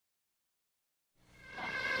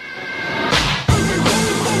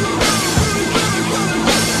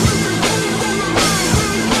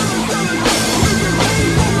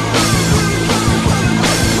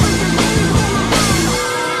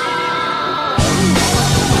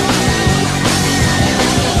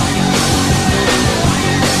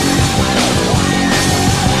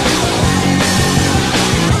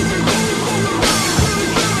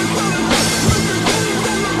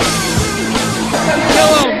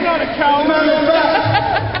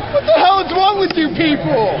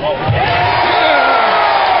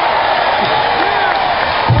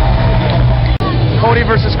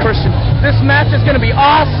Parie versus Christian. This match is going to be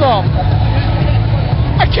awesome.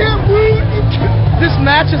 I can't wait. This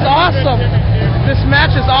match is awesome. This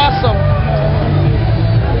match is awesome.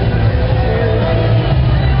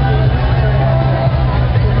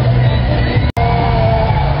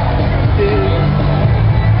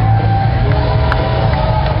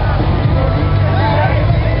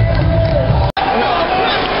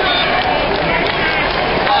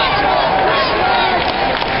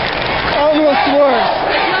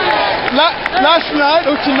 Last night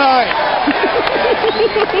or tonight?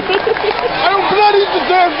 I don't bloody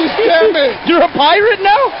deserve this, damn it! You're a pirate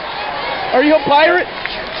now? Are you a pirate?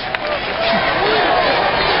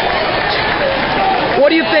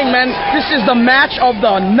 What do you think, man? This is the match of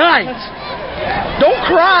the night. Don't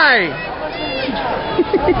cry.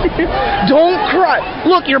 Don't cry.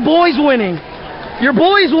 Look, your boy's winning. Your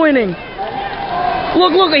boy's winning.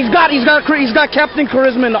 Look, he's got Captain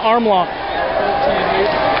Charisma in the arm lock.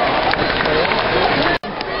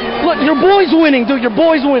 Look, your boy's winning, dude. Your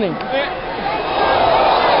boy's winning.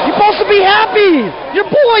 You're supposed to be happy. Your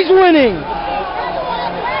boy's winning.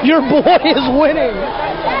 Your boy is winning.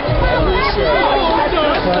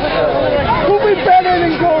 Who'll be better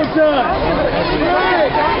than Goldust?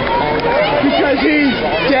 Because he's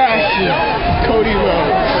dashing Cody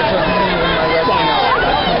Rhodes.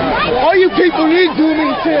 All you people need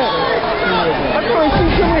dooming tips. I've never seen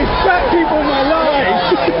so many fat people in my life.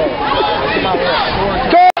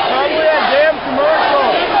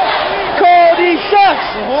 Cody sucks.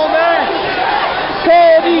 The whole match.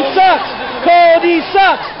 Cody sucks. Cody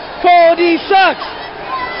sucks. Cody sucks.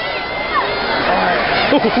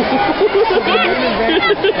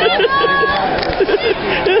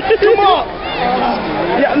 Come on.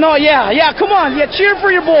 Yeah, come on. Yeah, cheer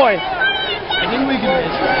for your boy.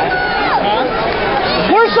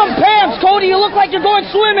 Wear some pants, Cody. You look like you're going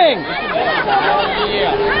swimming.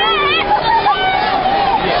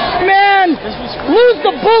 Man, lose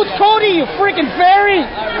the boots, Cody, you freaking fairy.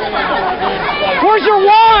 Where's your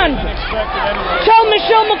wand? Tell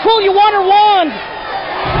Michelle McCool you want her wand.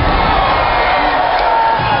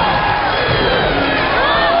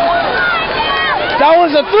 That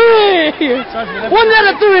was a 3. Wasn't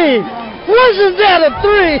that a 3? Wasn't that a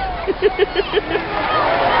 3?